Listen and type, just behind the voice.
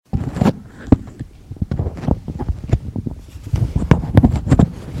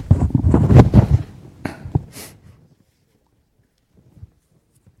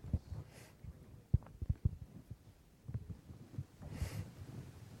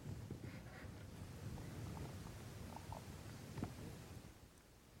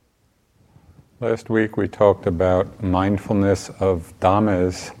Last week we talked about mindfulness of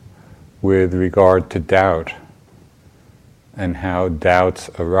dhammas with regard to doubt and how doubts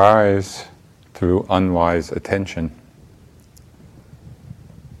arise through unwise attention.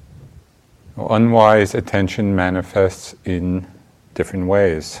 Unwise attention manifests in different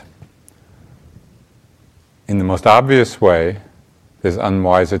ways. In the most obvious way, there's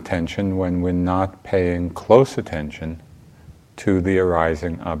unwise attention when we're not paying close attention to the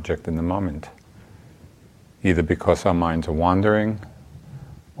arising object in the moment, either because our minds are wandering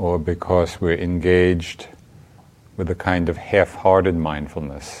or because we're engaged with a kind of half-hearted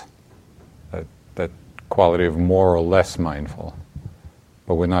mindfulness, that quality of more or less mindful,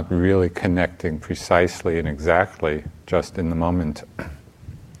 but we're not really connecting precisely and exactly just in the moment.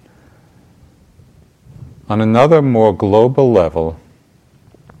 On another more global level,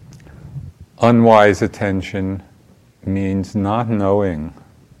 unwise attention means not knowing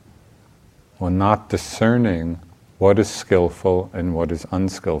or not discerning what is skillful and what is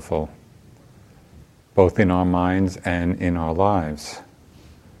unskillful, both in our minds and in our lives.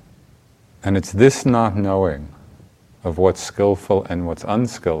 And it's this not knowing of what's skillful and what's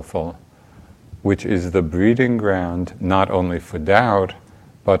unskillful which is the breeding ground not only for doubt,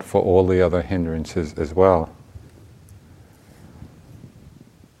 but for all the other hindrances as well.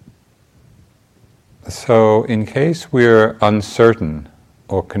 So, in case we're uncertain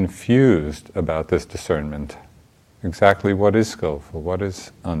or confused about this discernment, exactly what is skillful, what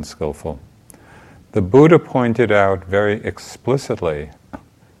is unskillful, the Buddha pointed out very explicitly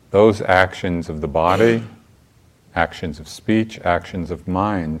those actions of the body, actions of speech, actions of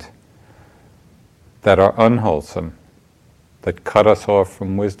mind that are unwholesome, that cut us off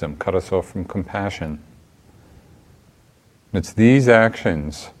from wisdom, cut us off from compassion. It's these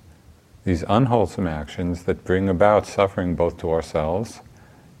actions, these unwholesome actions, that bring about suffering both to ourselves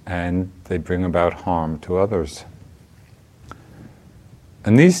and they bring about harm to others.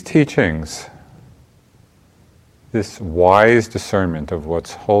 And these teachings, this wise discernment of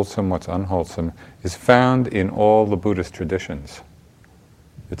what's wholesome, what's unwholesome, is found in all the Buddhist traditions.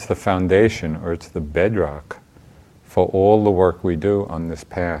 It's the foundation, or it's the bedrock for all the work we do on this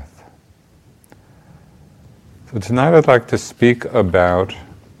path. So tonight I'd like to speak about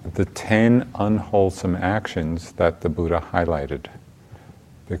the 10 unwholesome actions that the Buddha highlighted,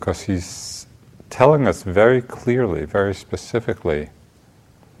 because he's telling us very clearly, very specifically,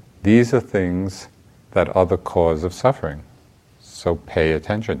 these are things that are the cause of suffering. So pay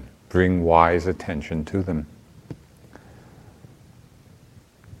attention, bring wise attention to them.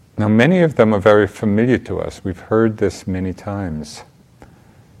 Now, many of them are very familiar to us. We've heard this many times.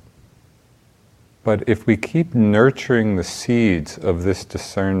 But if we keep nurturing the seeds of this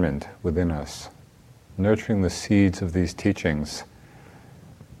discernment within us, nurturing the seeds of these teachings,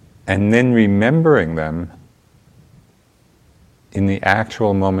 and then remembering them in the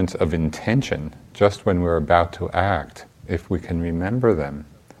actual moments of intention, just when we're about to act, if we can remember them,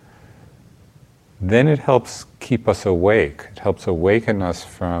 then it helps keep us awake. It helps awaken us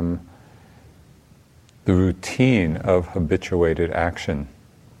from the routine of habituated action.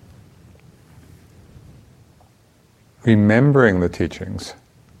 Remembering the teachings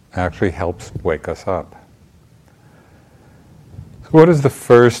actually helps wake us up. So what is the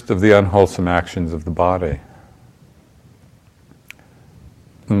first of the unwholesome actions of the body?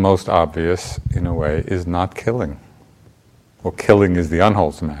 The most obvious, in a way, is not killing. Well, killing is the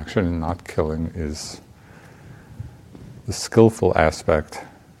unwholesome action, and not killing is the skillful aspect.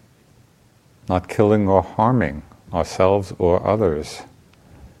 Not killing or harming ourselves or others.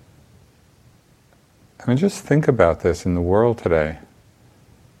 I mean, just think about this in the world today.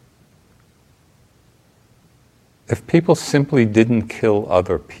 If people simply didn't kill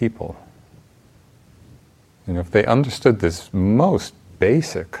other people, if they understood this most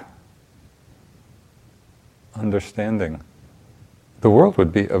basic understanding, the world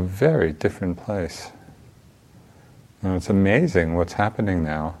would be a very different place. It's amazing what's happening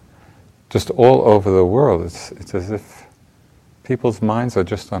now, just all over the world. It's as if people's minds are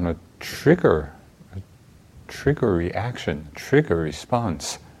just on a trigger reaction, trigger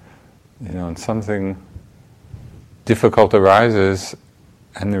response. And something difficult arises,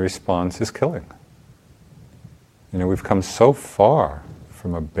 and the response is killing. We've come so far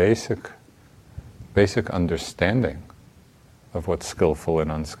from a basic understanding of what's skillful and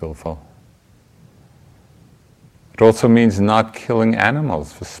unskillful. It also means not killing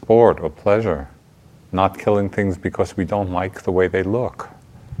animals for sport or pleasure, not killing things because we don't like the way they look.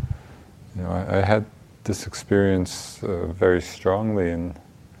 I had this experience very strongly in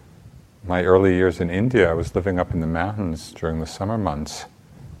my early years in India. I was living up in the mountains during the summer months,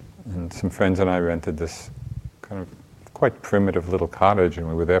 And some friends and I rented this kind of quite primitive little cottage, and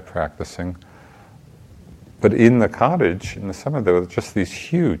we were there practicing. But in the cottage, in the summer, there were just these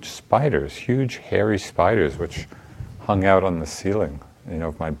huge spiders, huge hairy spiders, which hung out on the ceiling,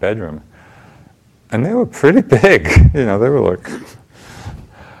 of my bedroom. And they were pretty big, they were like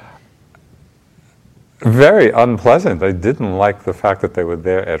very unpleasant. I didn't like the fact that they were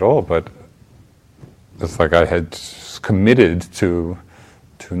there at all, but it's like I had committed to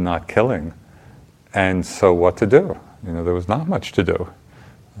not killing. And so what to do? There was not much to do.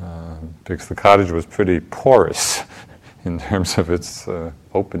 Because the cottage was pretty porous in terms of its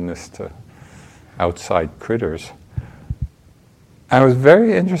openness to outside critters. And it was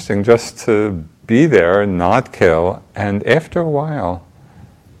very interesting just to be there and not kill, and after a while,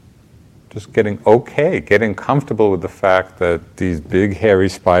 just getting comfortable with the fact that these big hairy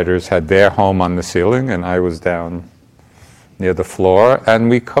spiders had their home on the ceiling and I was down near the floor, and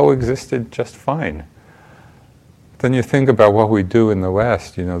we coexisted just fine. Then you think about what we do in the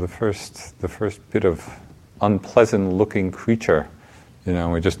West, the first bit of unpleasant-looking creature,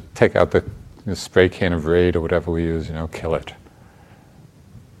 we just take out the spray can of Raid or whatever we use, kill it.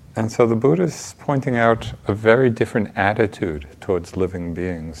 And so the Buddha is pointing out a very different attitude towards living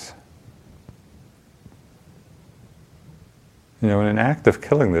beings. In an act of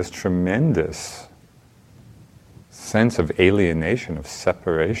killing, this tremendous sense of alienation, of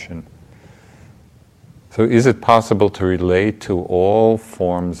separation. So is it possible to relate to all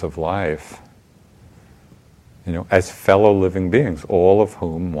forms of life, as fellow living beings, all of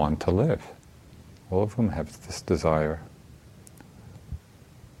whom want to live, all of whom have this desire?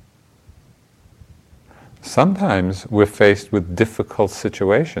 Sometimes we're faced with difficult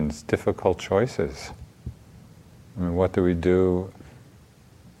situations, difficult choices. What do we do,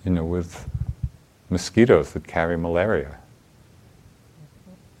 with mosquitoes that carry malaria?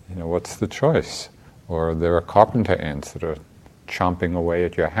 What's the choice? Or there are carpenter ants that are chomping away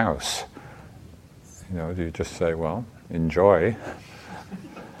at your house. Do you just say, well, enjoy?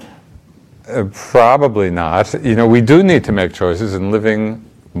 Probably not. We do need to make choices, and living,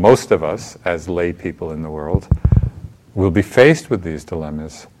 most of us, as lay people in the world, will be faced with these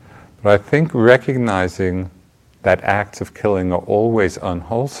dilemmas. But I think recognizing that acts of killing are always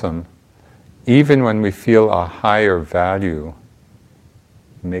unwholesome, even when we feel a higher value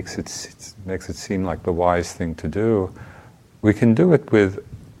makes it seem like the wise thing to do, we can do it with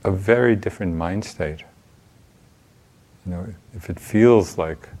a very different mind state. If it feels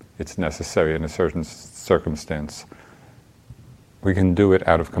like it's necessary in a certain circumstance, we can do it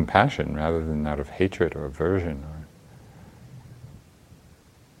out of compassion rather than out of hatred or aversion.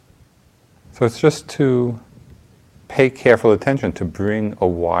 So it's just to pay careful attention, to bring a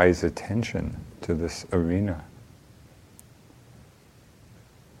wise attention to this arena.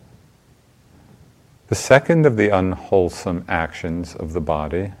 The second of the unwholesome actions of the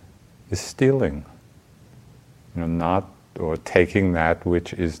body is stealing. Not or taking that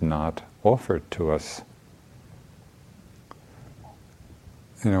which is not offered to us.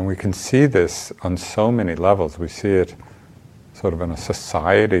 We can see this on so many levels. We see it sort of on a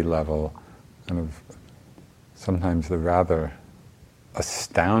society level, kind of sometimes the rather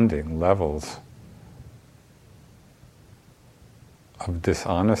astounding levels of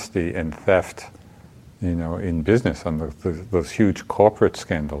dishonesty and theft, in business, on those huge corporate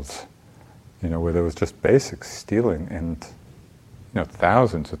scandals, where there was just basic stealing and,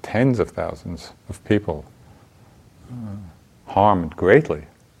 thousands or tens of thousands of people harmed greatly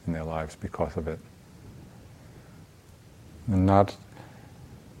in their lives because of it. And not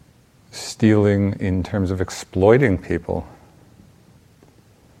stealing in terms of exploiting people,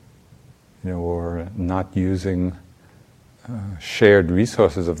 or not using shared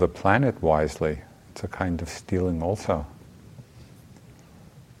resources of the planet wisely. It's a kind of stealing also.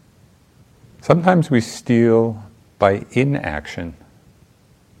 Sometimes we steal by inaction,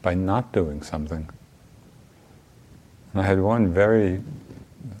 by not doing something. And I had one very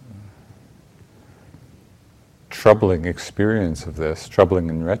troubling experience of this, troubling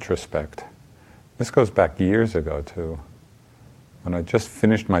in retrospect. This goes back years ago to when I just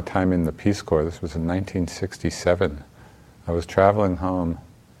finished my time in the Peace Corps. This was in 1967. I was traveling home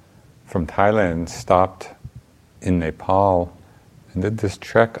from Thailand, stopped in Nepal, and did this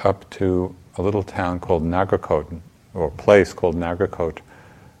trek up to a little town called Nagarkot, or a place called Nagarkot,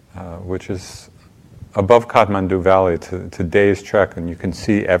 which is above Kathmandu Valley. It's a day's trek, and you can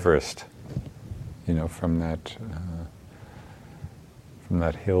see Everest, from that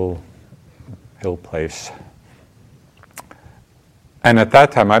hill place. And at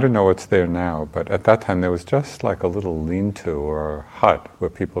that time, I don't know what's there now, but at that time there was just like a little lean-to or hut where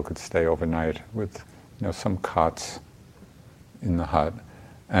people could stay overnight with, some cots in the hut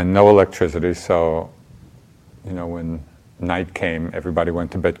and no electricity. So, when night came, everybody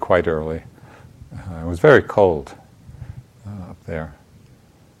went to bed quite early. It was very cold up there.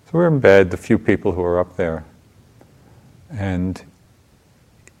 So we were in bed, the few people who were up there, and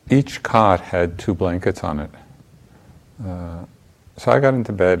each cot had 2 blankets on it. So I got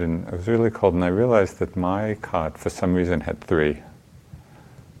into bed and it was really cold, and I realized that my cot, for some reason, had 3.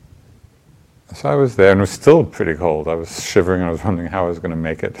 So I was there, and it was still pretty cold. I was shivering, and I was wondering how I was going to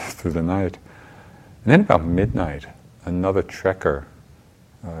make it through the night. And then about midnight, another trekker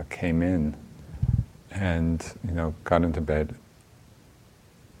came in and, got into bed.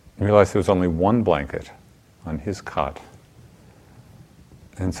 I realized there was only 1 blanket on his cot.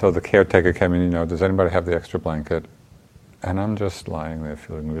 And so the caretaker came in, does anybody have the extra blanket? And I'm just lying there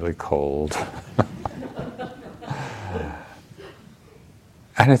feeling really cold.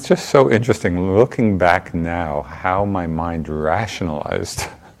 And it's just so interesting looking back now how my mind rationalized,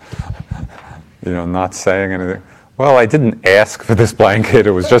 not saying anything. Well, I didn't ask for this blanket,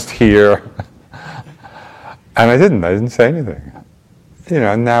 it was just here. And I didn't say anything.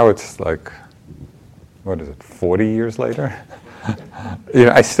 Now it's like, 40 years later?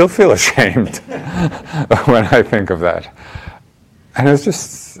 I still feel ashamed when I think of that. And it was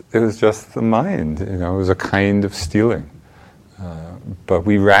just the mind, it was a kind of stealing. But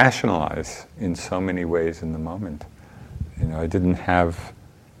we rationalize in so many ways in the moment. I didn't have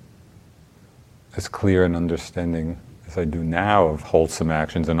as clear an understanding as I do now of wholesome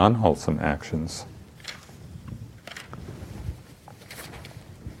actions and unwholesome actions.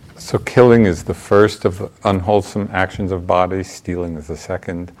 So killing is the first of the unwholesome actions of body, stealing is the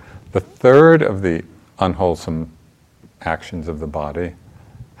second. The third of the unwholesome actions of the body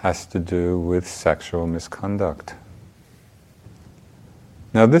has to do with sexual misconduct.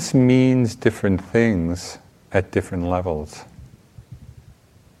 Now this means different things at different levels.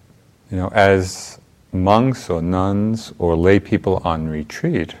 As monks or nuns or lay people on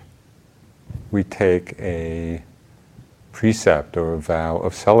retreat, we take a precept or a vow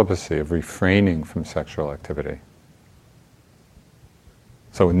of celibacy, of refraining from sexual activity.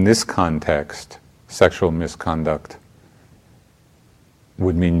 So in this context, sexual misconduct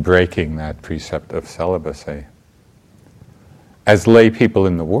would mean breaking that precept of celibacy. As lay people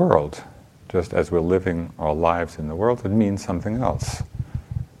in the world, just as we're living our lives in the world, it means something else.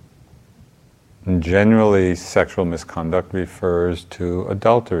 And generally, sexual misconduct refers to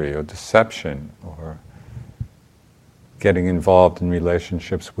adultery or deception or getting involved in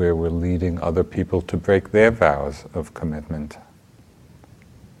relationships where we're leading other people to break their vows of commitment.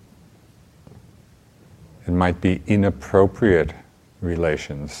 It might be inappropriate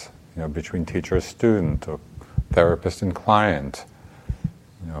relations, between teacher and student, or therapist and client,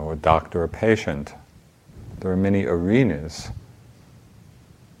 a doctor or patient. There are many arenas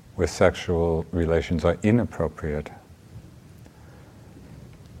where sexual relations are inappropriate.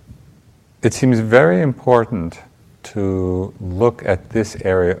 It seems very important to look at this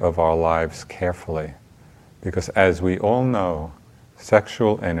area of our lives carefully, because as we all know,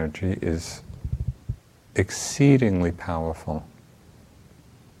 sexual energy is exceedingly powerful.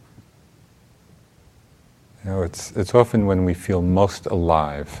 It's often when we feel most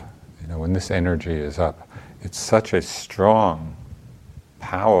alive, when this energy is up. It's such a strong,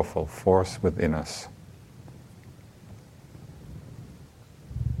 powerful force within us.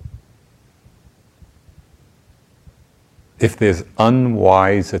 If there's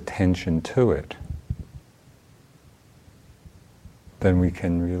unwise attention to it, then we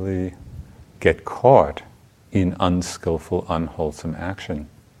can really get caught in unskillful, unwholesome action.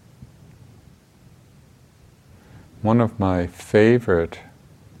 One of my favorite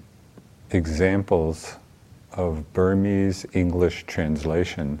examples of Burmese English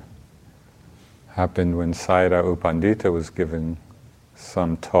translation happened when Sayadaw U Pandita was giving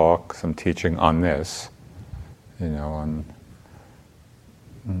some talk, some teaching on this, on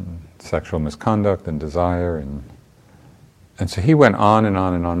sexual misconduct and desire, and so he went on and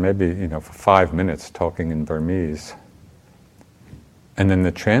on and on, maybe for 5 minutes talking in Burmese. And then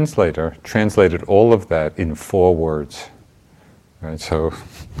the translator translated all of that in 4 words. Right? So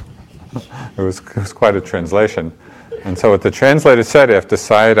it was quite a translation. And so what the translator said after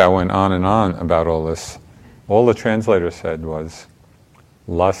Sayadaw went on and on about all this, all the translator said was,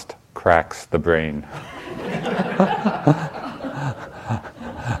 "Lust cracks the brain."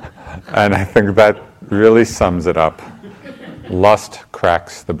 And I think that really sums it up. Lust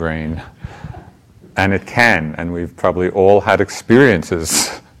cracks the brain. And it can, and we've probably all had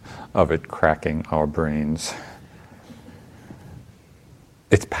experiences of it cracking our brains.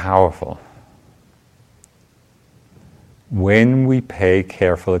 It's powerful. When we pay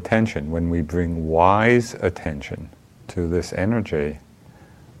careful attention, when we bring wise attention to this energy,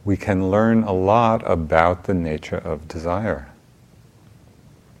 we can learn a lot about the nature of desire.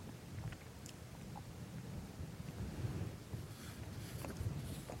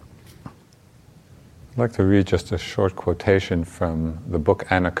 I'd like to read just a short quotation from the book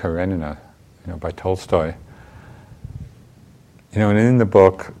Anna Karenina, by Tolstoy. And in the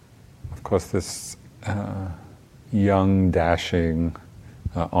book, of course, this young, dashing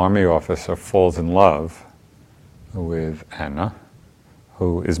army officer falls in love with Anna,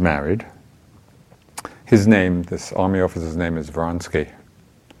 who is married. This army officer's name is Vronsky.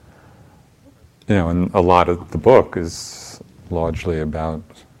 And a lot of the book is largely about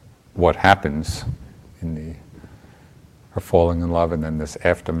what happens in her falling in love and then this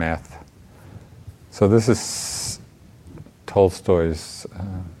aftermath. So this is Tolstoy's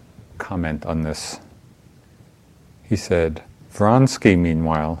comment on this. He said, Vronsky,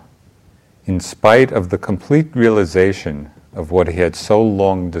 meanwhile, in spite of the complete realization of what he had so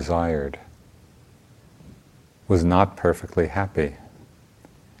long desired, was not perfectly happy.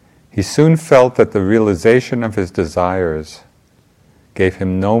 He soon felt that the realization of his desires gave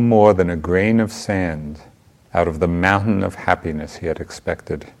him no more than a grain of sand out of the mountain of happiness he had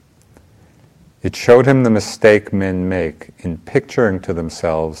expected. It showed him the mistake men make in picturing to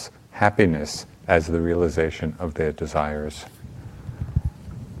themselves happiness as the realization of their desires.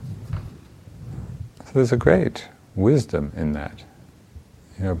 So there's a great wisdom in that,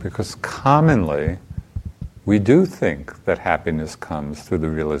 because commonly we do think that happiness comes through the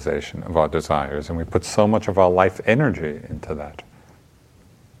realization of our desires, and we put so much of our life energy into that.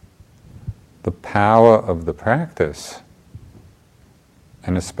 The power of the practice,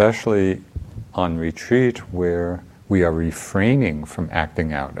 and especially on retreat where we are refraining from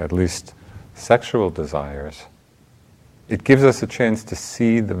acting out, at least sexual desires, it gives us a chance to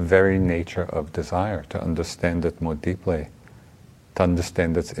see the very nature of desire, to understand it more deeply, to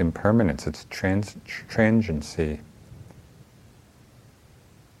understand its impermanence, its transiency.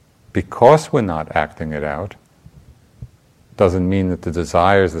 Because we're not acting it out, doesn't mean that the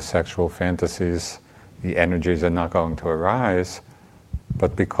desires, the sexual fantasies, the energies are not going to arise,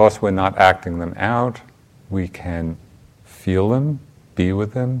 but because we're not acting them out, we can feel them, be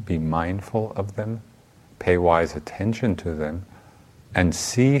with them, be mindful of them, pay wise attention to them, and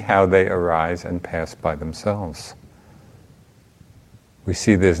see how they arise and pass by themselves. We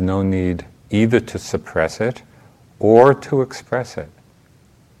see there's no need either to suppress it or to express it.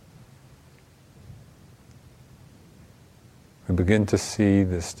 We begin to see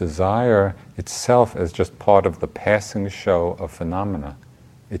this desire itself as just part of the passing show of phenomena.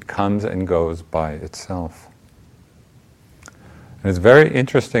 It comes and goes by itself. And it's very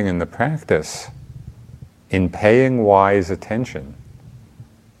interesting in the practice, in paying wise attention,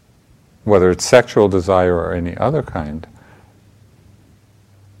 whether it's sexual desire or any other kind,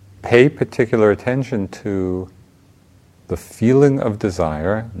 pay particular attention to the feeling of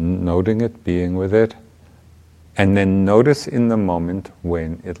desire, noting it, being with it, and then notice in the moment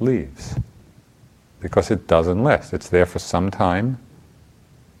when it leaves. Because it doesn't last. It's there for some time,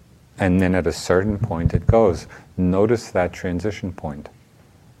 and then at a certain point it goes. Notice that transition point.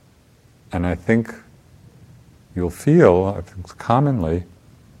 And I think you'll feel, I think commonly,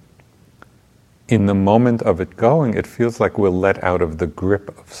 in the moment of it going, it feels like we're let out of the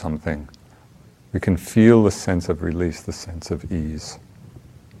grip of something. We can feel the sense of release, the sense of ease.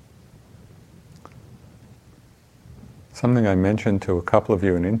 Something I mentioned to a couple of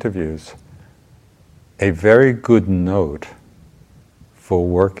you in interviews, a very good note for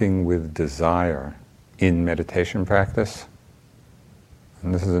working with desire in meditation practice,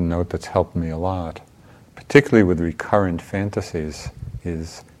 and this is a note that's helped me a lot, particularly with recurrent fantasies,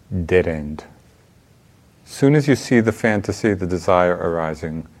 is dead end. As soon as you see the fantasy, the desire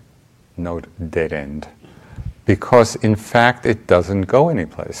arising, note dead end. Because in fact it doesn't go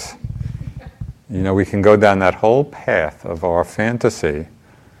anyplace. We can go down that whole path of our fantasy,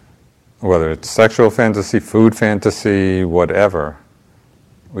 whether it's sexual fantasy, food fantasy, whatever.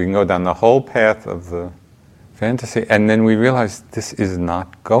 We can go down the whole path of the fantasy, and then we realize this is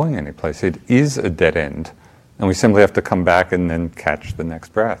not going anyplace. It is a dead end, and we simply have to come back and then catch the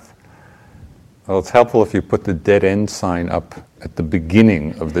next breath. Well, it's helpful if you put the dead end sign up at the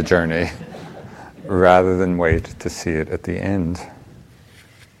beginning of the journey rather than wait to see it at the end.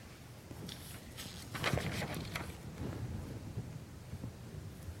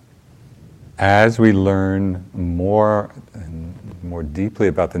 as we learn more and more deeply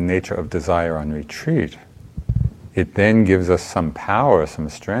about the nature of desire on retreat, it then gives us some power, some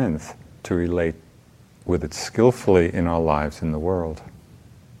strength to relate with it skillfully in our lives in the world.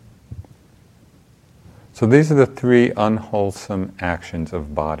 So these are the three unwholesome actions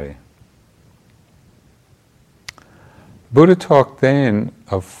of body. Buddha talked then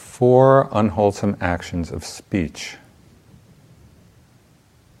of four unwholesome actions of speech.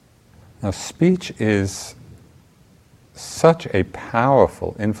 Now, speech is such a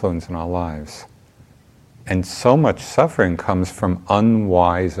powerful influence in our lives, and so much suffering comes from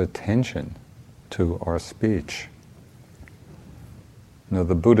unwise attention to our speech. You know,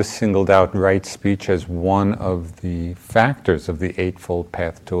 the Buddha singled out right speech as one of the factors of the Eightfold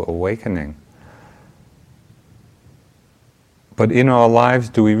Path to Awakening. But in our lives,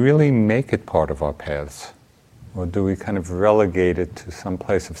 do we really make it part of our paths? Or do we kind of relegate it to some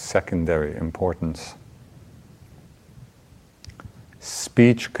place of secondary importance?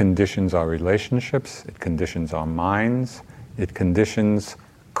 Speech conditions our relationships, it conditions our minds, it conditions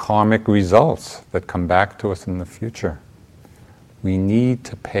karmic results that come back to us in the future. We need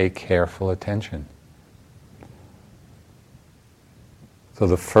to pay careful attention. So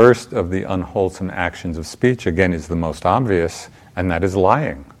the first of the unwholesome actions of speech, again, is the most obvious, and that is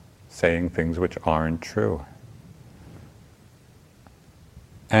lying, saying things which aren't true.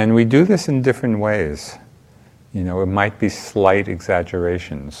 And we do this in different ways. You know, it might be slight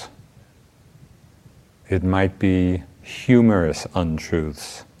exaggerations. It might be humorous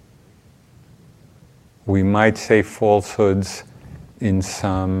untruths. We might say falsehoods in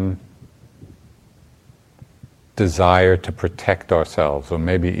some desire to protect ourselves, or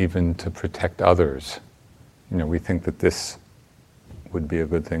maybe even to protect others. You know, we think that this would be a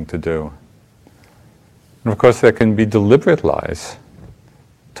good thing to do. And of course, there can be deliberate lies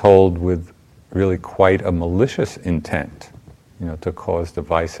told with really quite a malicious intent, you know, to cause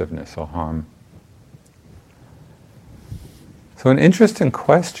divisiveness or harm. So an interesting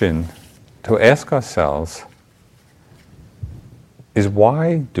question to ask ourselves is,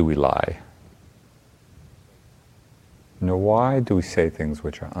 why do we lie? You know, why do we say things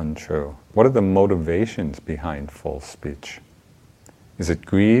which are untrue? What are the motivations behind false speech? Is it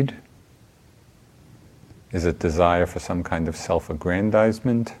greed? Is it desire for some kind of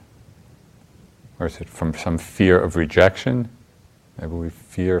self-aggrandizement? Or is it from some fear of rejection? Maybe we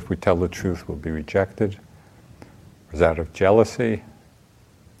fear if we tell the truth we'll be rejected. Or is that out of jealousy?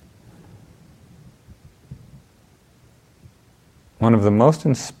 One of the most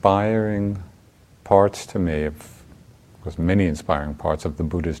inspiring parts to me, of course many inspiring parts of the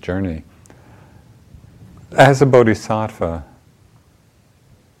Buddha's journey, as a bodhisattva,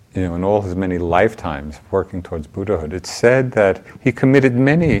 you know, in all his many lifetimes working towards Buddhahood, it's said that he committed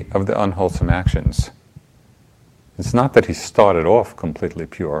many of the unwholesome actions. It's not that he started off completely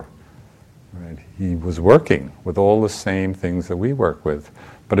pure. Right? He was working with all the same things that we work with.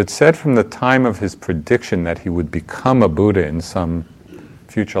 But it's said from the time of his prediction that he would become a Buddha in some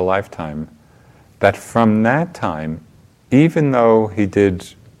future lifetime, that from that time, even though he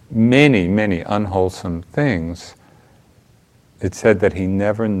did many, many unwholesome things, it said that he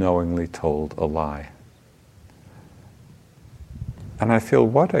never knowingly told a lie. And I feel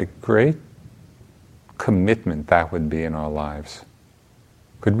what a great commitment that would be in our lives.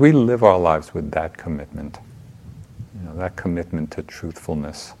 Could we live our lives with that commitment? You know, that commitment to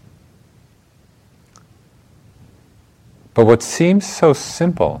truthfulness. But what seems so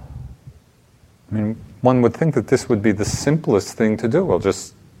simple, I mean, one would think that this would be the simplest thing to do.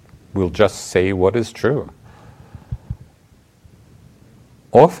 We'll just say what is true.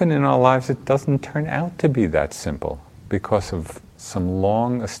 Often in our lives it doesn't turn out to be that simple because of some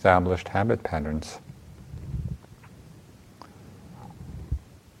long established habit patterns.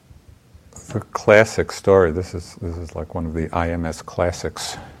 The classic story, this is like one of the IMS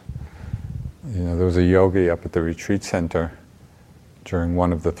classics. You know, there was a yogi up at the retreat center during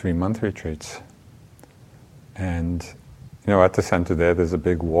one of the 3-month retreats. And, you know, at the center there's a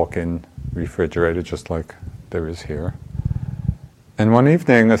big walk-in refrigerator just like there is here. And one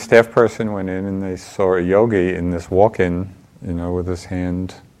evening, a staff person went in and they saw a yogi in this walk-in, you know, with his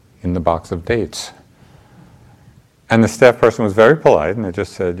hand in the box of dates. And the staff person was very polite, and they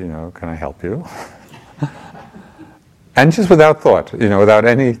just said, you know, can I help you? And just without thought, you know, without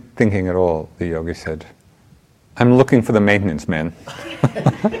any thinking at all, the yogi said, I'm looking for the maintenance man.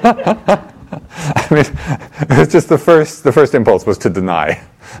 I mean, it was just the first impulse was to deny.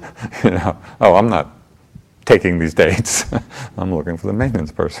 You know, oh, I'm not taking these dates. I'm looking for the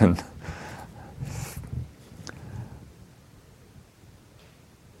maintenance person.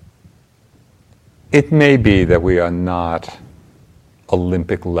 It may be that we are not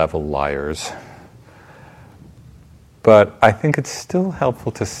Olympic level liars, but I think it's still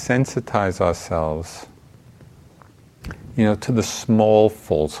helpful to sensitize ourselves, to the small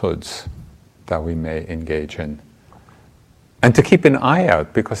falsehoods that we may engage in. And to keep an eye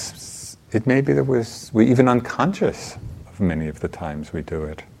out, because it may be that we're even unconscious of many of the times we do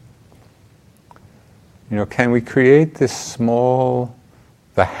it. Can we create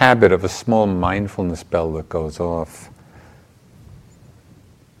the habit of a small mindfulness bell that goes off,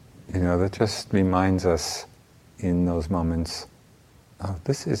 that just reminds us in those moments, oh,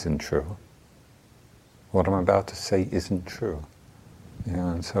 this isn't true. What I'm about to say isn't true.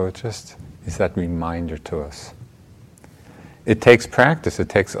 And so it just is that reminder to us. It takes practice, it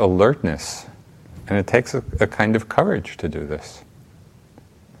takes alertness, and it takes a kind of courage to do this.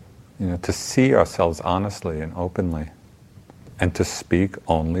 To see ourselves honestly and openly, and to speak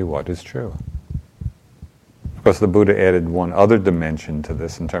only what is true. Of course, the Buddha added one other dimension to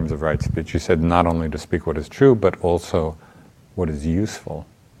this in terms of right speech. He said not only to speak what is true, but also what is useful.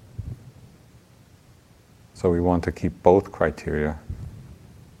 So we want to keep both criteria.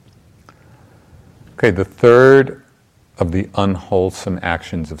 Okay, the third of the unwholesome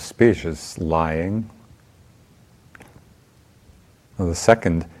actions of speech is lying. Well, the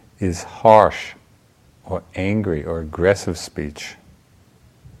second is harsh or angry or aggressive speech.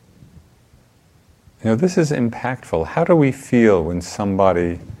 This is impactful. How do we feel when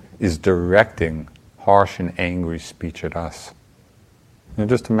somebody is directing harsh and angry speech at us?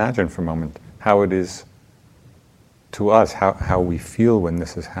 Just imagine for a moment how it is to us, how we feel when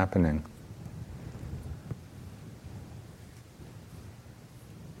this is happening.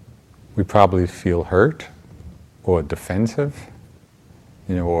 We probably feel hurt or defensive,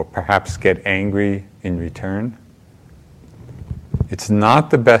 or perhaps get angry in return. It's not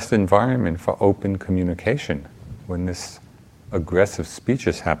the best environment for open communication when this aggressive speech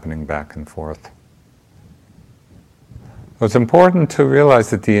is happening back and forth. So it's important to realize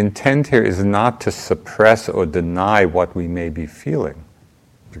that the intent here is not to suppress or deny what we may be feeling,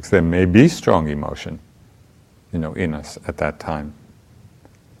 because there may be strong emotion, in us at that time.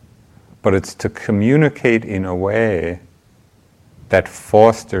 But it's to communicate in a way that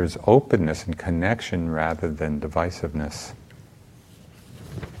fosters openness and connection rather than divisiveness.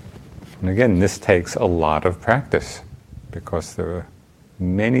 And again, this takes a lot of practice, because there are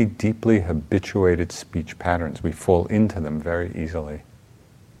many deeply habituated speech patterns. We fall into them very easily.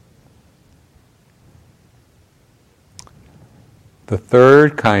 The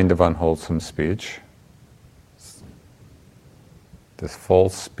third kind of unwholesome speech, this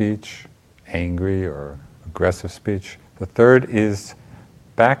false speech, angry or aggressive speech. The third is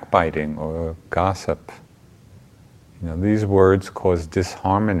backbiting or gossip. These words cause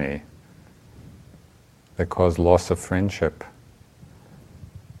disharmony. They cause loss of friendship.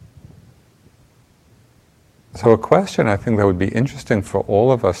 So a question I think that would be interesting for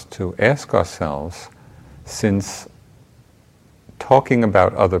all of us to ask ourselves, since talking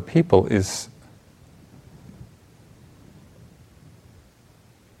about other people is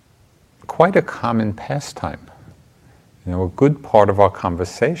quite a common pastime. A good part of our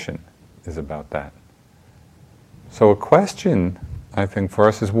conversation is about that. So a question, I think, for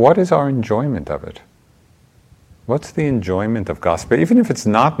us is, what is our enjoyment of it? What's the enjoyment of gossip? Even if it's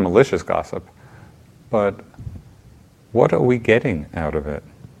not malicious gossip, but what are we getting out of it?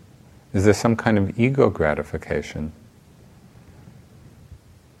 Is there some kind of ego gratification?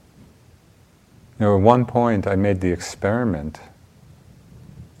 At one point I made the experiment.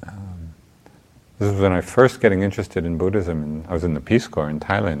 This was when I was first getting interested in Buddhism, and I was in the Peace Corps in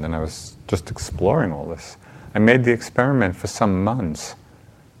Thailand, and I was just exploring all this. I made the experiment for some months,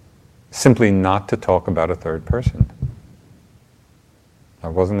 simply not to talk about a third person. I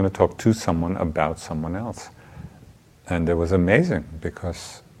wasn't going to talk to someone about someone else. And it was amazing,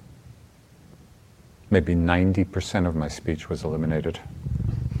 because maybe 90% of my speech was eliminated.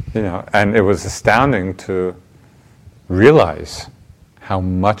 And it was astounding to realize how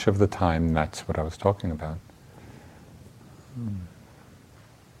much of the time that's what I was talking about.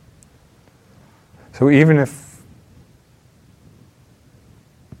 So even if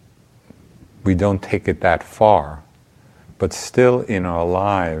we don't take it that far, but still in our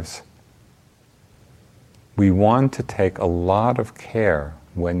lives, we want to take a lot of care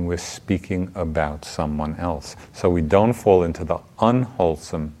when we're speaking about someone else, so we don't fall into the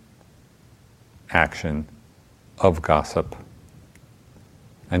unwholesome action of gossip.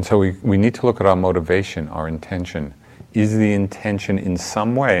 And so we need to look at our motivation, our intention. Is the intention in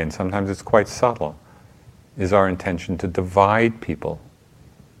some way, and sometimes it's quite subtle, is our intention to divide people?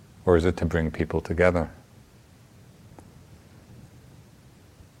 or is it to bring people together?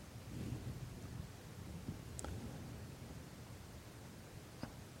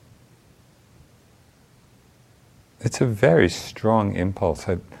 It's a very strong impulse.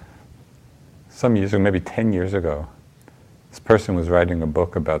 Some years ago, maybe 10 years ago, this person was writing a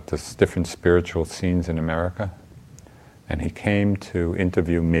book about this different spiritual scenes in America, and he came to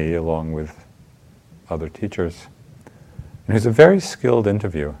interview me along with other teachers. And he was a very skilled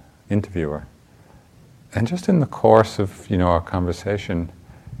interviewer. And just in the course of our conversation,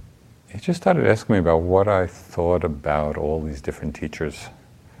 he just started asking me about what I thought about all these different teachers.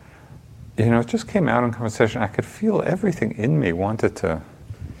 It just came out in conversation. I could feel everything in me wanted to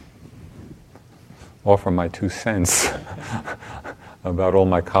offer my 2 cents about all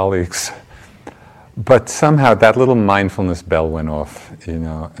my colleagues. But somehow that little mindfulness bell went off,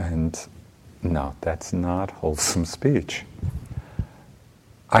 and no, that's not wholesome speech.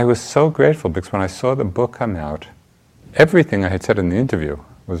 I was so grateful because when I saw the book come out, everything I had said in the interview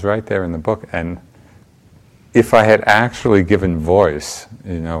was right there in the book. And if I had actually given voice,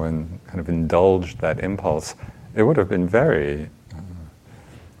 and kind of indulged that impulse, it would have been very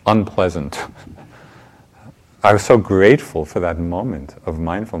unpleasant. I was so grateful for that moment of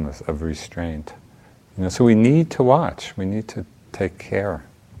mindfulness, of restraint. So we need to watch. We need to take care.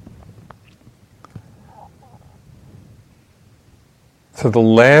 So the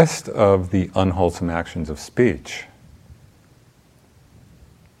last of the unwholesome actions of speech,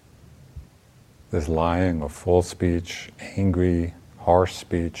 there's lying or false speech, angry, harsh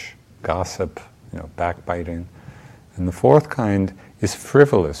speech, gossip, backbiting. And the fourth kind is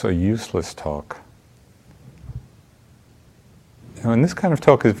frivolous or useless talk. And this kind of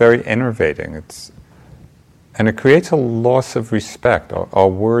talk is very enervating. And it creates a loss of respect. Our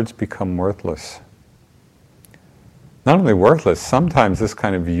words become worthless. Not only worthless, sometimes this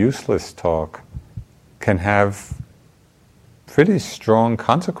kind of useless talk can have pretty strong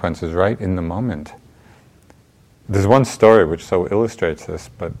consequences right in the moment. There's one story which so illustrates this,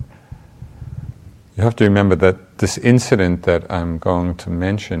 but you have to remember that this incident that I'm going to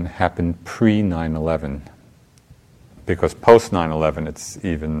mention happened pre-9/11. Because post 9/11, it's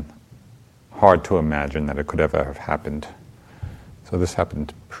even hard to imagine that it could ever have happened. So this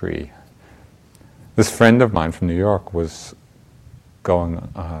happened pre. This friend of mine from New York was going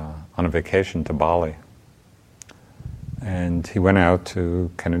on a vacation to Bali. And he went out to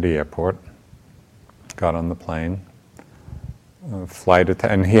Kennedy Airport, got on the plane,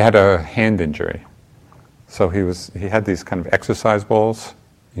 and he had a hand injury. So he had these kind of exercise balls,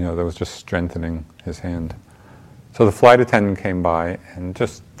 that was just strengthening his hand. So the flight attendant came by and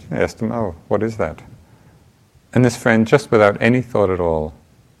just asked him, "Oh, what is that?" And this friend, just without any thought at all,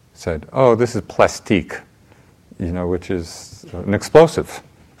 said, "Oh, this is plastique," which is an explosive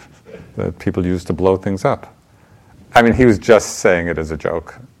that people use to blow things up. I mean, he was just saying it as a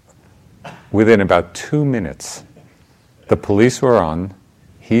joke. Within about 2 minutes, the police were on,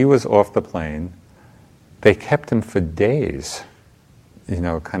 he was off the plane, they kept him for days,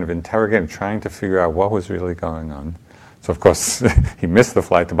 kind of interrogating, trying to figure out what was really going on. So of course, he missed the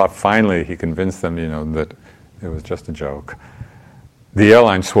flight, but finally he convinced them, that it was just a joke. The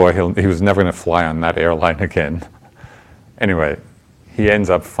airline swore he was never going to fly on that airline again. Anyway, he ends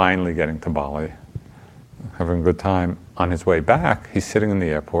up finally getting to Bali, having a good time. On his way back, he's sitting in the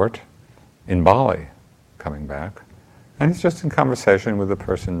airport in Bali, coming back, and he's just in conversation with the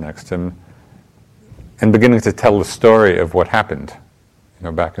person next to him and beginning to tell the story of what happened,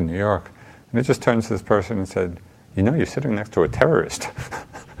 back in New York. And it just turns to this person and said, "You're sitting next to a terrorist."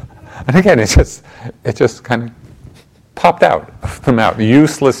 And again, it just kind of popped out from out.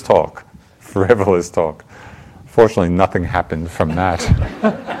 Useless talk, frivolous talk. Fortunately, nothing happened from that.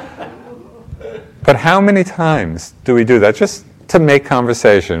 But how many times do we do that just to make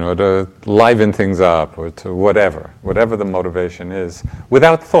conversation or to liven things up or to whatever the motivation is,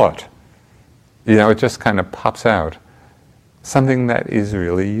 without thought? It just kind of pops out. Something that is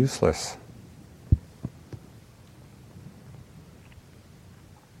really useless.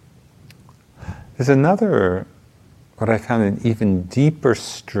 There's another, what I found, an even deeper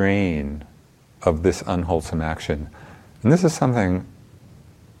strain of this unwholesome action. And this is something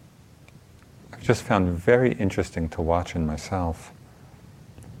I've just found very interesting to watch in myself.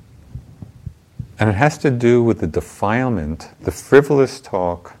 And it has to do with the defilement, the frivolous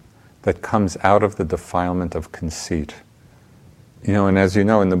talk that comes out of the defilement of conceit. And as you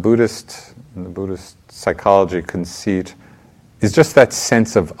know, in the Buddhist psychology, conceit is just that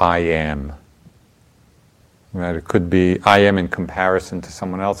sense of I am. Right? It could be I am in comparison to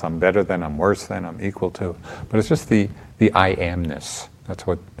someone else. I'm better than, I'm worse than, I'm equal to. But it's just the I amness. That's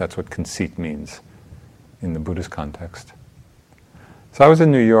what conceit means in the Buddhist context. So I was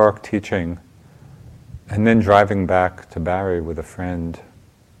in New York teaching, and then driving back to Barrie with a friend.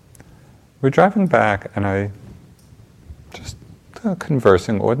 We're driving back, and I just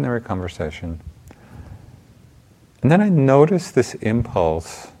conversing, ordinary conversation. And then I noticed this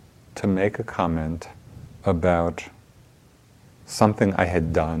impulse to make a comment about something I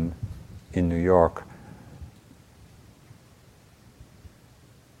had done in New York.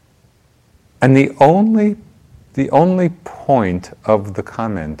 And the only point of the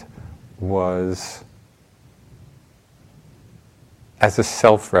comment was as a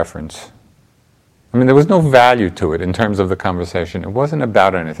self-reference. I mean, there was no value to it in terms of the conversation. It wasn't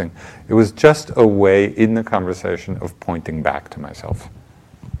about anything. It was just a way in the conversation of pointing back to myself.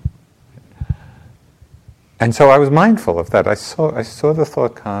 And so I was mindful of that. I saw the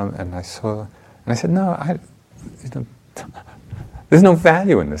thought come, and I said, no, there's no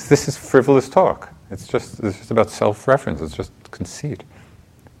value in this. This is frivolous talk. It's just about self-reference. It's just conceit.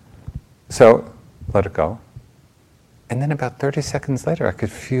 So let it go. And then about 30 seconds later, I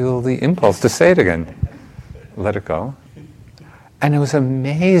could feel the impulse to say it again. Let it go. And it was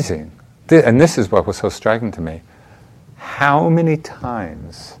amazing. And this is what was so striking to me. How many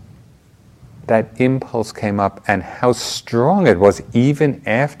times that impulse came up and how strong it was even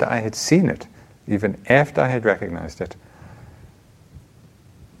after I had seen it, even after I had recognized it.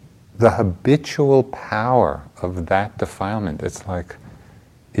 The habitual power of that defilement, it's like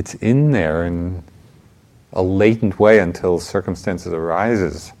it's in there in a latent way until circumstances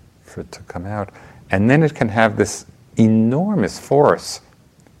arises for it to come out. And then it can have this enormous force,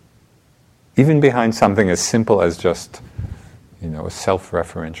 even behind something as simple as just, a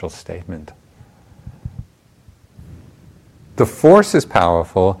self-referential statement. The force is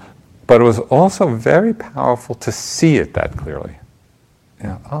powerful, but it was also very powerful to see it that clearly.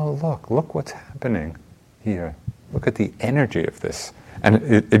 Oh, look what's happening here. Look at the energy of this. And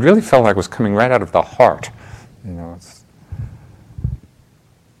it really felt like it was coming right out of the heart.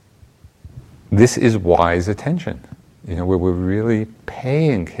 This is wise attention, where we're really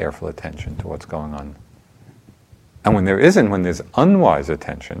paying careful attention to what's going on. And when there's unwise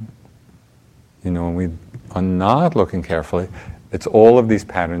attention, when we are not looking carefully, it's all of these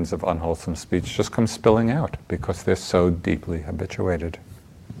patterns of unwholesome speech just come spilling out because they're so deeply habituated.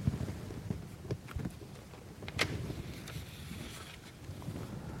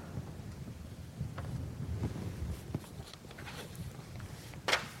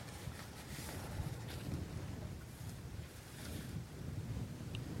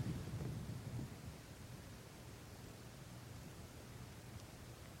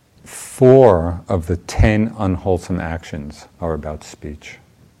 Four of the 10 unwholesome actions are about speech.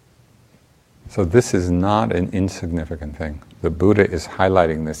 So this is not an insignificant thing. The Buddha is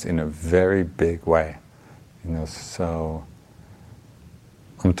highlighting this in a very big way. So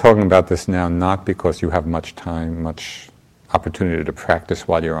I'm talking about this now not because you have much time, much opportunity to practice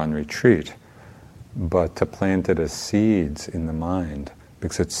while you're on retreat, but to plant it as seeds in the mind,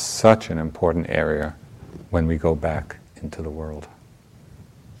 because it's such an important area when we go back into the world.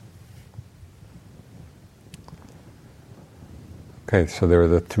 Okay, so there are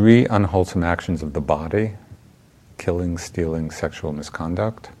the 3 unwholesome actions of the body: killing, stealing, sexual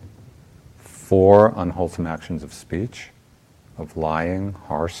misconduct. 4 unwholesome actions of speech, of lying,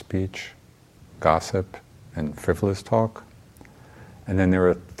 harsh speech, gossip, and frivolous talk. And then there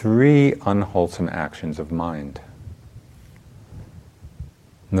are 3 unwholesome actions of mind.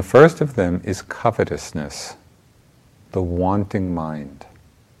 And the first of them is covetousness, the wanting mind,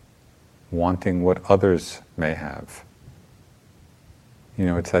 wanting what others may have.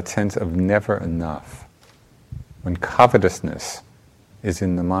 It's that sense of never enough. When covetousness is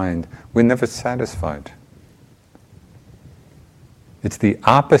in the mind, we're never satisfied. It's the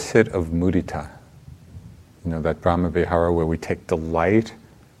opposite of mudita. That Brahma Vihara where we take delight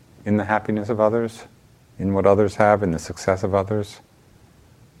in the happiness of others, in what others have, in the success of others.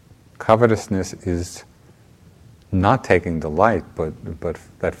 Covetousness is not taking delight, but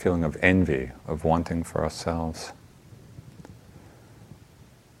that feeling of envy, of wanting for ourselves.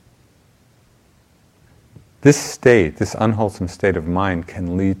 This state, this unwholesome state of mind,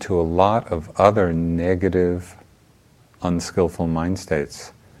 can lead to a lot of other negative, unskillful mind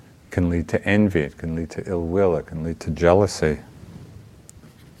states. It can lead to envy, it can lead to ill will, it can lead to jealousy.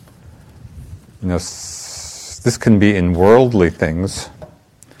 This can be in worldly things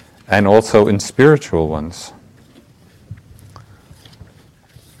and also in spiritual ones.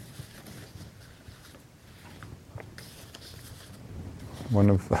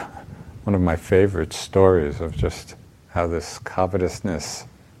 One of my favorite stories of just how this covetousness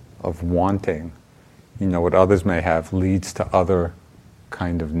of wanting, what others may have, leads to other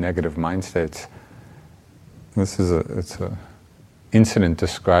kind of negative mind states. It's a incident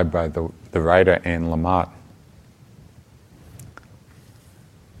described by the writer Anne Lamott.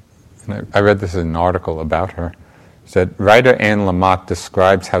 And I read this in an article about her. It said, writer Anne Lamott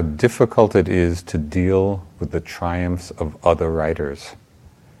describes how difficult it is to deal with the triumphs of other writers,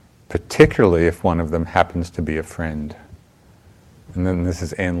 particularly if one of them happens to be a friend. And then this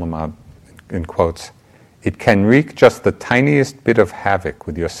is Anne Lamott in quotes. It can wreak just the tiniest bit of havoc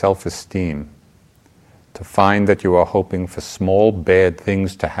with your self-esteem to find that you are hoping for small bad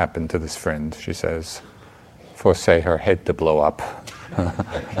things to happen to this friend, she says, for, say, her head to blow up.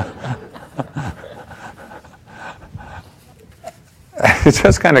 It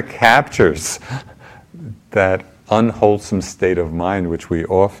just kind of captures that unwholesome state of mind which we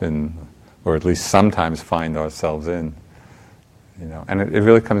often, or at least sometimes, find ourselves in. And it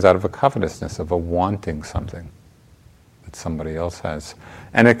really comes out of a covetousness, of a wanting something that somebody else has.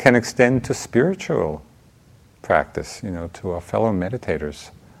 And it can extend to spiritual practice, to our fellow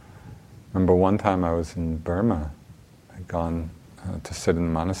meditators. Remember one time I was in Burma. I'd gone to sit in the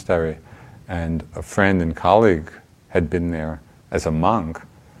monastery, and a friend and colleague had been there as a monk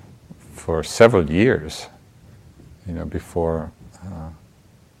for several years, before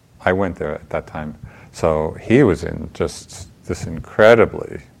I went there at that time. So he was in just this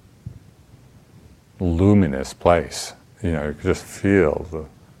incredibly luminous place. You could just feel the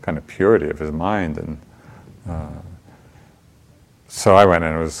kind of purity of his mind. And so I went,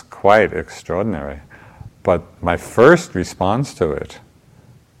 and it was quite extraordinary. But my first response to it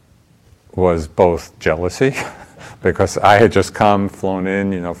was both jealousy, because I had just flown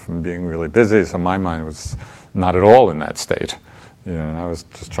in, from being really busy, so my mind was not at all in that state. And I was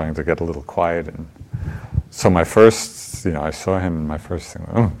just trying to get a little quiet. And so my first, I saw him, and my first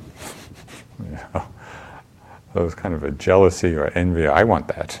thing, it was kind of a jealousy or envy. I want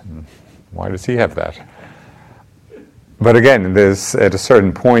that. And why does he have that? But again, there's at a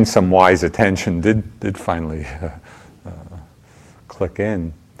certain point, some wise attention did finally click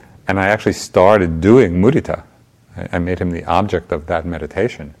in. And I actually started doing mudita. I made him the object of that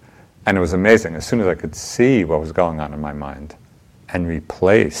meditation. And it was amazing. As soon as I could see what was going on in my mind and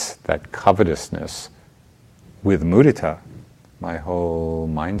replace that covetousness with mudita, my whole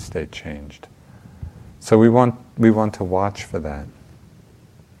mind state changed. So we want to watch for that.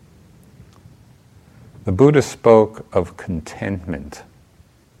 The Buddha spoke of contentment,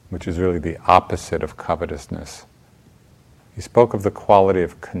 which is really the opposite of covetousness. He spoke of the quality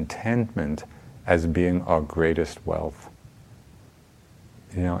of contentment as being our greatest wealth.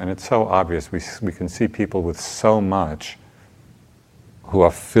 And it's so obvious. We can see people with so much who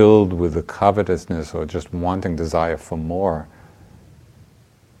are filled with the covetousness or just wanting desire for more.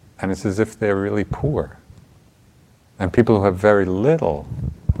 And it's as if they're really poor. And people who have very little,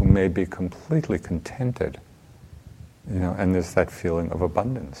 who may be completely contented, and there's that feeling of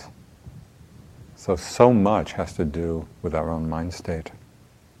abundance. So much has to do with our own mind state.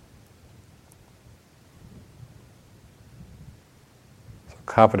 So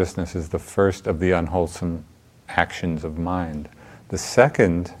covetousness is the first of the unwholesome actions of mind. The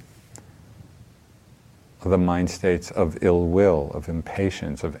second of the mind states of ill will, of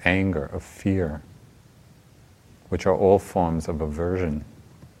impatience, of anger, of fear, which are all forms of aversion.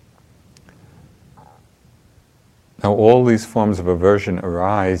 Now, all these forms of aversion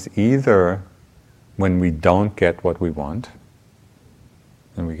arise either when we don't get what we want,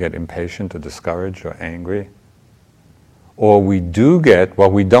 and we get impatient or discouraged or angry, or we do get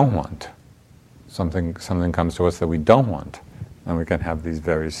what we don't want. Something comes to us that we don't want, and we can have these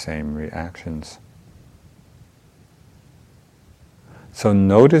very same reactions. So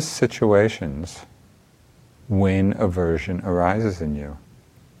notice situations when aversion arises in you.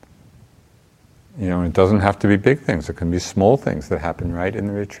 It doesn't have to be big things. It can be small things that happen right in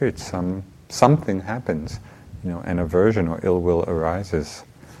the retreat. Something happens, an aversion or ill will arises.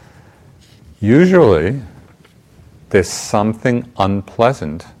 Usually, there's something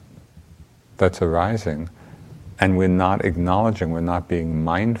unpleasant that's arising, and we're not acknowledging, we're not being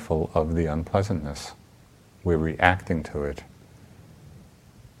mindful of the unpleasantness. We're reacting to it.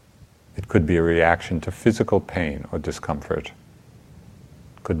 It could be a reaction to physical pain or discomfort.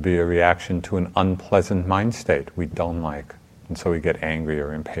 It could be a reaction to an unpleasant mind state we don't like, and so we get angry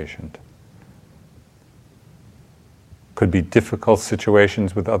or impatient. Could be difficult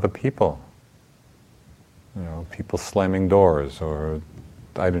situations with other people. People slamming doors, or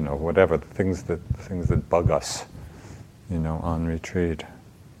I don't know, whatever, the things that bug us, on retreat.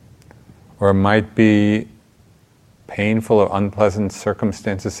 Or it might be painful or unpleasant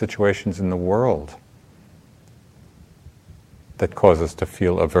circumstances, situations in the world that cause us to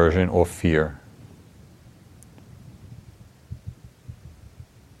feel aversion or fear.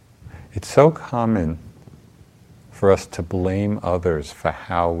 It's so common for us to blame others for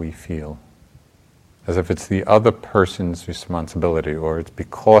how we feel, as if it's the other person's responsibility or it's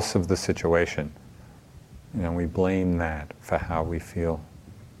because of the situation. We blame that for how we feel.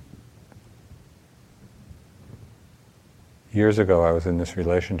 Years ago, I was in this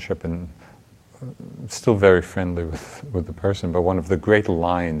relationship and still very friendly with the person, but one of the great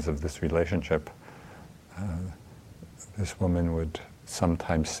lines of this relationship, this woman would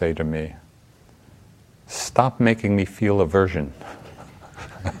sometimes say to me, "Stop making me feel aversion."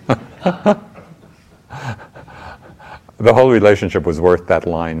 The whole relationship was worth that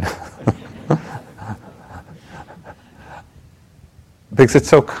line. Because it's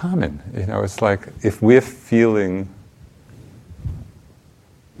so common. It's like if we're feeling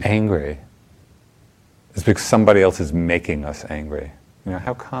angry, it's because somebody else is making us angry.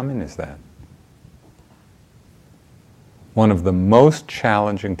 How common is that? One of the most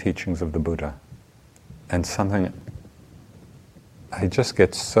challenging teachings of the Buddha, and something I just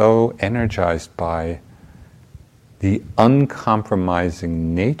get so energized by the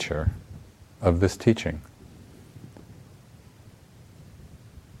uncompromising nature of this teaching,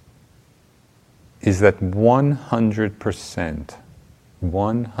 is that 100%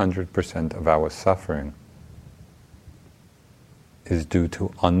 of our suffering is due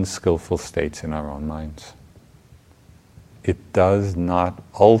to unskillful states in our own minds. It does not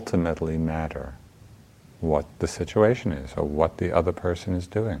ultimately matter what the situation is or what the other person is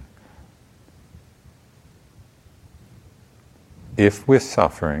doing. If we're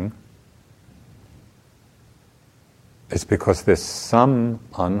suffering, it's because there's some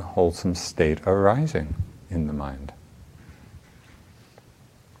unwholesome state arising in the mind.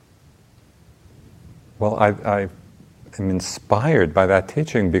 Well, I am inspired by that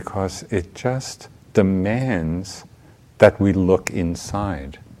teaching because it just demands that we look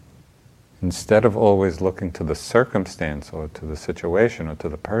inside. Instead of always looking to the circumstance or to the situation or to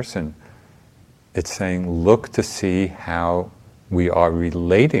the person, it's saying, look to see how we are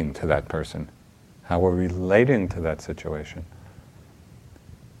relating to that person, how we're relating to that situation.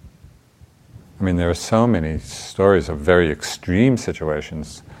 There are so many stories of very extreme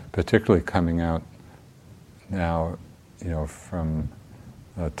situations, particularly coming out now, from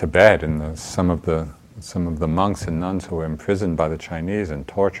Tibet and some of the monks and nuns who were imprisoned by the Chinese and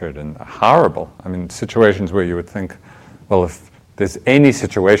tortured and horrible. Situations where you would think, well, if there's any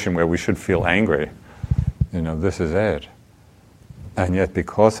situation where we should feel angry, this is it. And yet,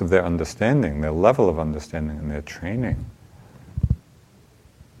 because of their understanding, their level of understanding and their training,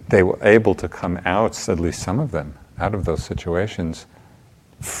 they were able to come out, at least some of them, out of those situations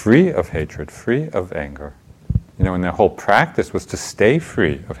free of hatred, free of anger. And their whole practice was to stay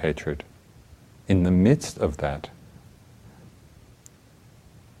free of hatred in the midst of that.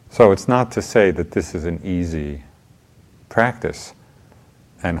 So it's not to say that this is an easy practice,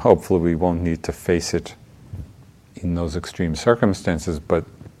 and hopefully we won't need to face it in those extreme circumstances, but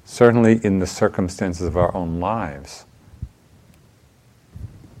certainly in the circumstances of our own lives.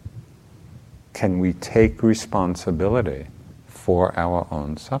 Can we take responsibility for our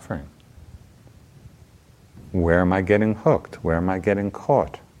own suffering? Where am I getting hooked? Where am I getting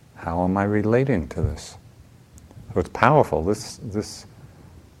caught? How am I relating to this? So it's powerful. This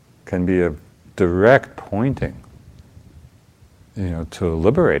can be a direct pointing, to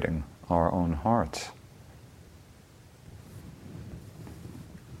liberating our own hearts.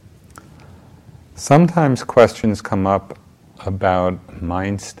 Sometimes questions come up about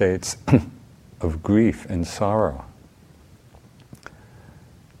mind states of grief and sorrow.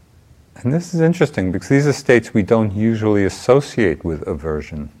 And this is interesting because these are states we don't usually associate with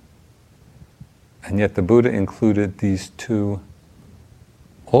aversion. And yet the Buddha included these two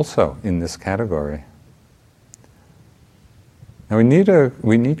also in this category. Now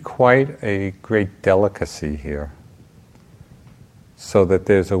we need quite a great delicacy here, so that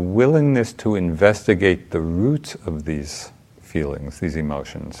there's a willingness to investigate the roots of these feelings, these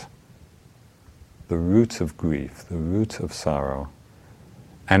emotions, the roots of grief, the roots of sorrow,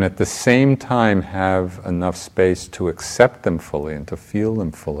 and at the same time have enough space to accept them fully and to feel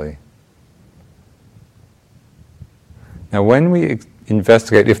them fully. Now when we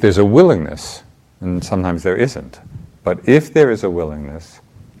investigate, if there's a willingness, and sometimes there isn't, but if there is a willingness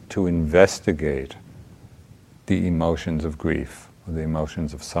to investigate the emotions of grief or the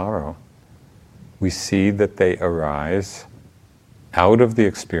emotions of sorrow, we see that they arise out of the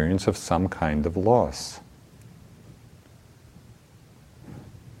experience of some kind of loss.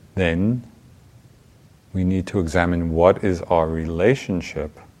 then we need to examine what is our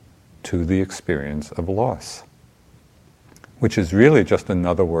relationship to the experience of loss, which is really just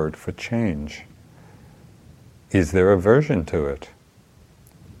another word for change. Is there aversion to it?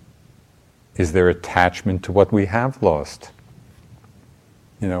 Is there attachment to what we have lost?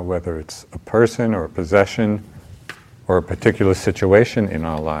 Whether it's a person or a possession or a particular situation in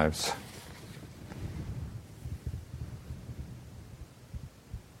our lives.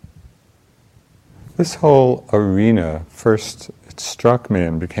 This whole arena, first it struck me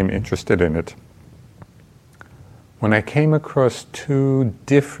and became interested in it when I came across two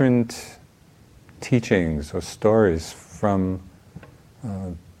different teachings or stories from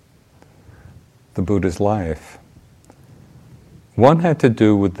the Buddha's life. One had to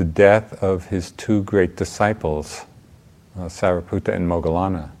do with the death of his two great disciples, Sariputta and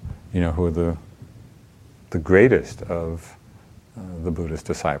Moggallana, who are the greatest of the Buddha's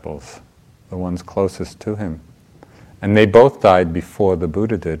disciples, the ones closest to him. And they both died before the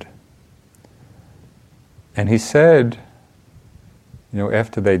Buddha did. And he said,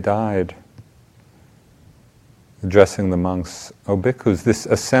 after they died, addressing the monks, "O bhikkhus, this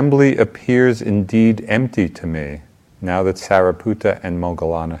assembly appears indeed empty to me, now that Sariputta and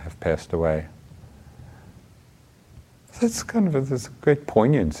Moggallana have passed away." That's there's a great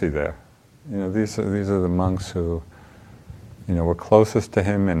poignancy there. These are the monks who, were closest to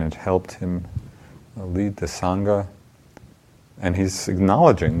him and had helped him lead the Sangha. And he's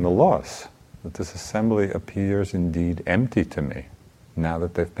acknowledging the loss, that this assembly appears indeed empty to me, now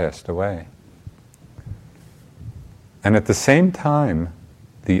that they've passed away. And at the same time,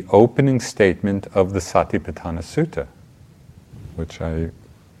 the opening statement of the Satipatthana Sutta, which I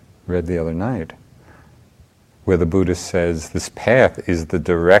read the other night, where the Buddha says, this path is the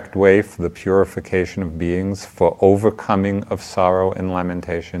direct way for the purification of beings, for overcoming of sorrow and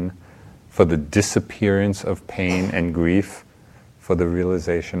lamentation, for the disappearance of pain and grief, for the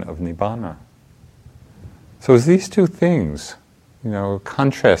realization of Nibbana. So as these two things,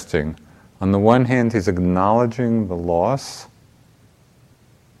 contrasting, on the one hand he's acknowledging the loss,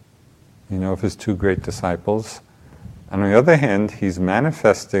 of his two great disciples, and on the other hand he's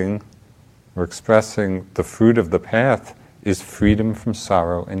manifesting or expressing the fruit of the path is freedom from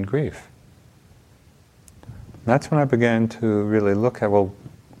sorrow and grief. That's when I began to really look at,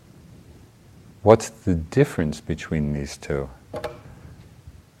 what's the difference between these two?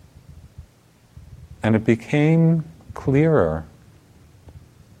 And it became clearer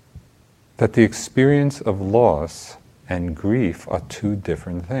that the experience of loss and grief are two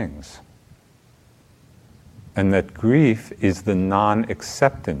different things. And that grief is the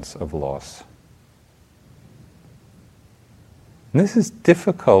non-acceptance of loss. And this is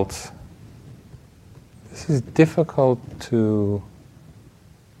difficult. This is difficult to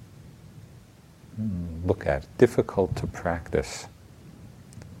look at, difficult to practice.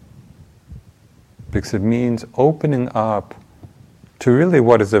 Because it means opening up to really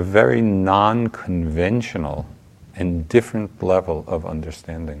what is a very non-conventional and different level of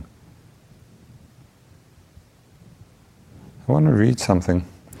understanding. I want to read something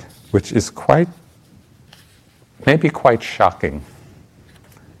which is maybe quite shocking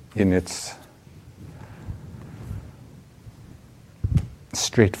in its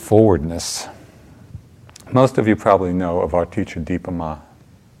straightforwardness. Most of you probably know of our teacher Dipa Ma,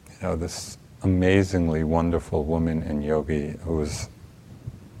 this amazingly wonderful woman and yogi who was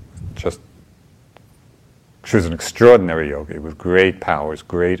she was an extraordinary yogi with great powers,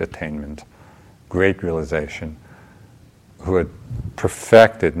 great attainment, great realization, who had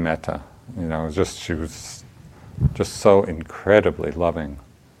perfected metta. She was just so incredibly loving.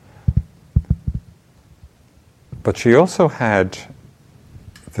 But she also had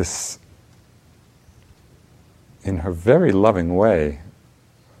this, in her very loving way,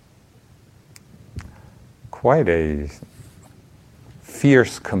 quite a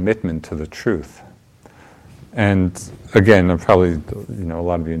fierce commitment to the truth. And again, probably, a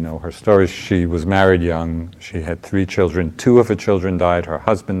lot of you know her story. She was married young. She had 3 children. 2 of her children died. Her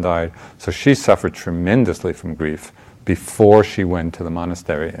husband died. So she suffered tremendously from grief before she went to the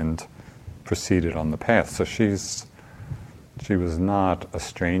monastery and proceeded on the path. So she was not a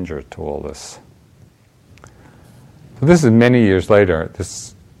stranger to all this. So this is many years later.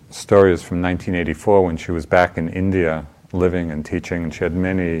 This story is from 1984 when she was back in India living and teaching. And she had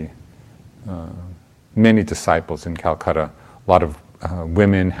many disciples in Calcutta. A lot of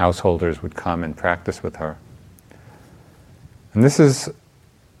women, householders would come and practice with her. And this is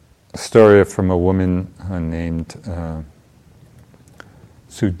a story from a woman named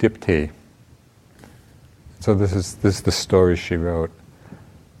Sudipti. So this is the story she wrote.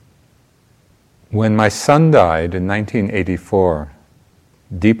 When my son died in 1984,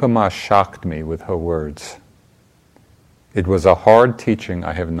 Deepa Ma shocked me with her words. It was a hard teaching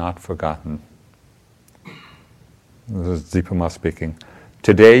I have not forgotten. This is Deepa Ma speaking.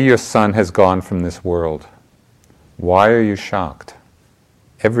 Today your son has gone from this world. Why are you shocked?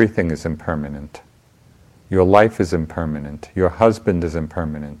 Everything is impermanent. Your life is impermanent. Your husband is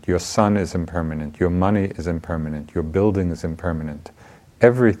impermanent. Your son is impermanent. Your money is impermanent. Your building is impermanent.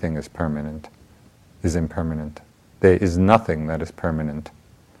 Everything is impermanent. There is nothing that is permanent.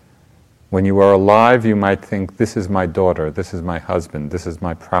 When you are alive, you might think, this is my daughter, this is my husband, this is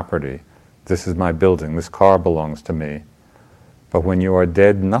my property, this is my building, this car belongs to me. But when you are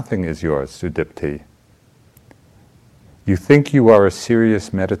dead, nothing is yours, Sudipti. You think you are a serious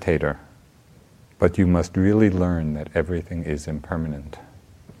meditator, but you must really learn that everything is impermanent.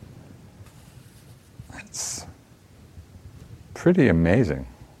 That's pretty amazing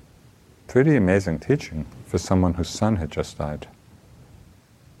teaching for someone whose son had just died.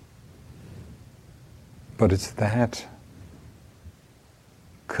 But it's that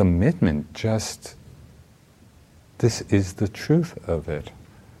commitment, just this is the truth of it.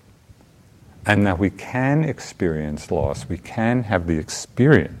 And that we can experience loss, we can have the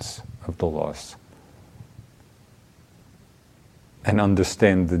experience of the loss and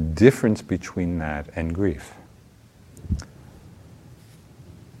understand the difference between that and grief.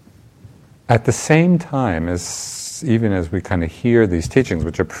 At the same time, even as we kind of hear these teachings,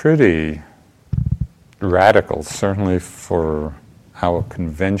 which are pretty radical, certainly for our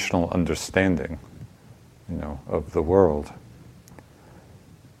conventional understanding, of the world.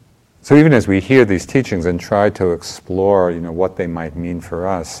 So even as we hear these teachings and try to explore, what they might mean for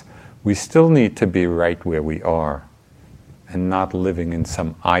us, we still need to be right where we are and not living in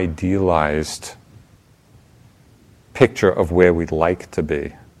some idealized picture of where we'd like to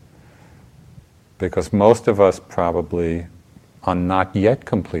be. Because most of us probably are not yet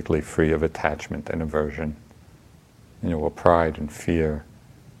completely free of attachment and aversion, or pride and fear.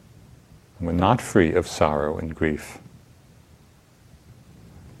 And we're not free of sorrow and grief.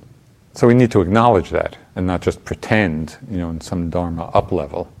 So we need to acknowledge that and not just pretend, in some Dharma up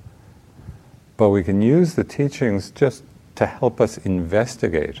level. But we can use the teachings just to help us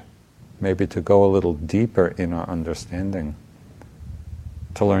investigate, maybe to go a little deeper in our understanding,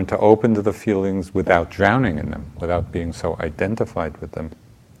 to learn to open to the feelings without drowning in them, without being so identified with them,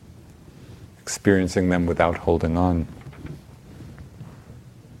 experiencing them without holding on.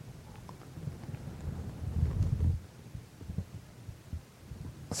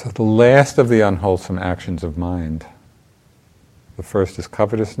 So the last of the unwholesome actions of mind, the first is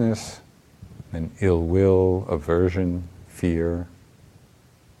covetousness, and ill will, aversion, fear,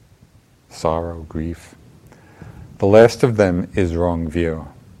 sorrow, grief. The last of them is wrong view.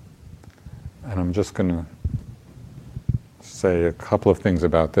 And I'm just going to say a couple of things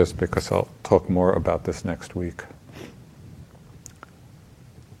about this because I'll talk more about this next week.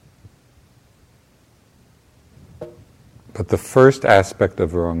 But the first aspect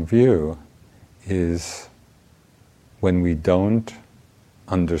of wrong view is when we don't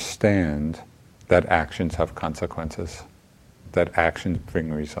understand that actions have consequences, that actions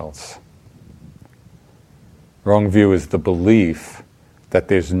bring results. Wrong view is the belief that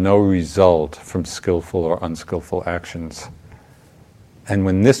there's no result from skillful or unskillful actions. And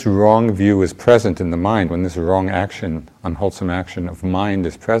when this wrong view is present in the mind, when this wrong action, unwholesome action of mind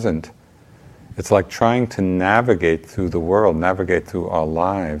is present, it's like trying to navigate through the world, navigate through our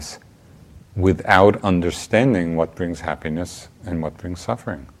lives without understanding what brings happiness and what brings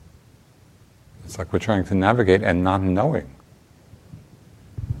suffering. It's like we're trying to navigate and not knowing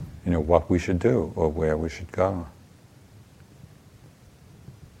what we should do or where we should go.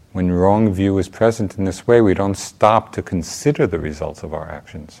 When wrong view is present in this way, we don't stop to consider the results of our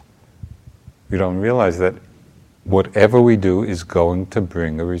actions. We don't realize that whatever we do is going to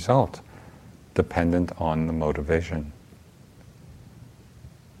bring a result, dependent on the motivation.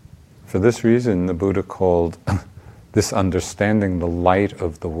 For this reason, the Buddha called this understanding the light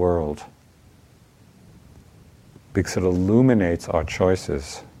of the world, because it illuminates our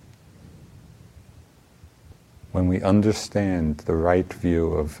choices. When we understand the right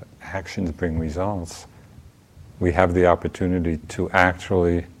view of actions bring results, we have the opportunity to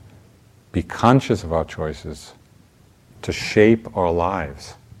actually be conscious of our choices, to shape our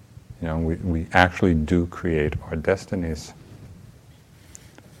lives. We actually do create our destinies.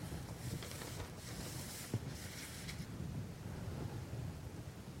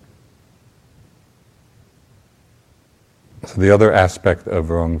 So the other aspect of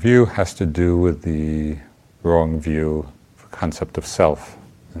wrong view has to do with the wrong view, the concept of self.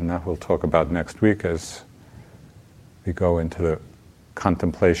 And that we'll talk about next week as we go into the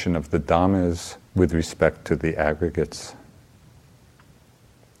contemplation of the Dhammas with respect to the aggregates.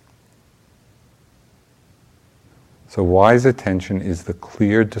 So wise attention is the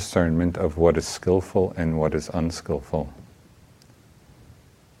clear discernment of what is skillful and what is unskillful.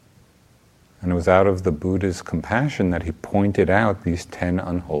 And it was out of the Buddha's compassion that he pointed out these 10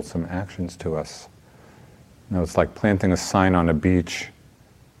 unwholesome actions to us. You know, it's like planting a sign on a beach,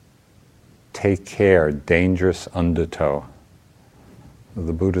 take care, dangerous undertow.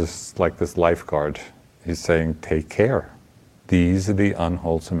 The Buddha's like this lifeguard. He's saying, take care. These are the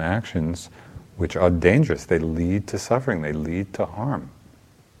unwholesome actions which are dangerous. They lead to suffering. They lead to harm.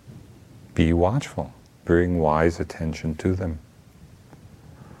 Be watchful. Bring wise attention to them.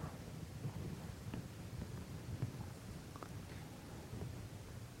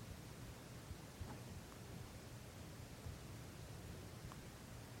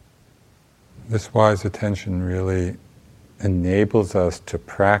 This wise attention really enables us to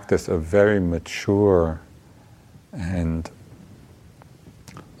practice a very mature and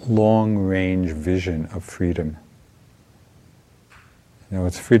long-range vision of freedom. You know,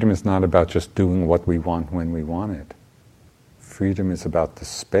 freedom is not about just doing what we want when we want it. Freedom is about the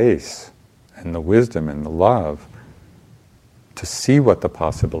space and the wisdom and the love to see what the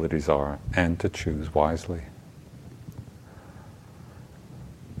possibilities are and to choose wisely.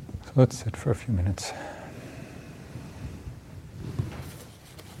 So let's sit for a few minutes.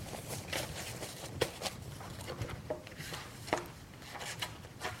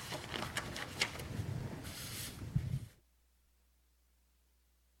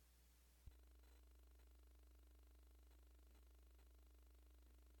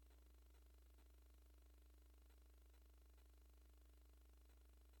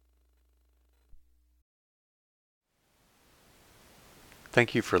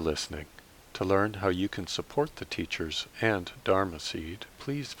 Thank you for listening. To learn how you can support the teachers and Dharma Seed,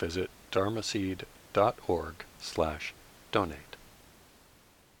 please visit dharmaseed.org/donate.